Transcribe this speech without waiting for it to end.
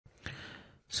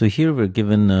So here we're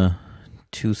given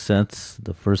two sets.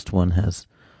 The first one has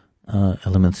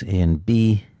elements A and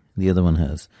B. The other one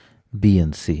has B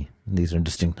and C. These are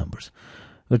distinct numbers.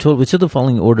 We're told which of the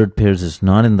following ordered pairs is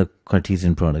not in the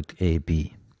Cartesian product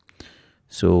AB.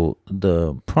 So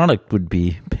the product would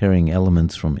be pairing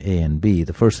elements from A and B.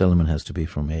 The first element has to be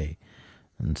from A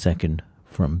and second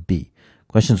from B.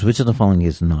 Questions, which of the following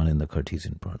is not in the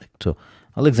Cartesian product? So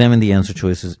I'll examine the answer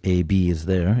choices. A, B is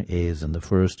there. A is in the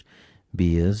first.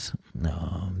 B is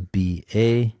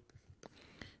BA.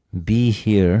 B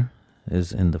here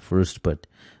is in the first, but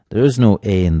there is no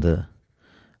A in the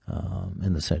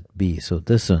set B. So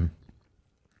this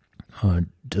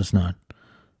one does not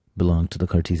belong to the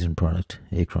Cartesian product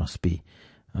A cross B.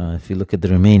 If you look at the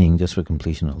remaining, just for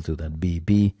completion, I'll do that.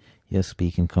 B, yes, B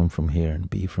can come from here and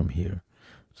B from here.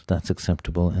 So that's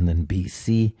acceptable. And then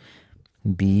BC,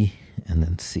 B, and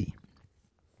then C.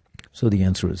 So the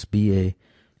answer is BA,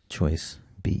 choice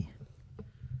B.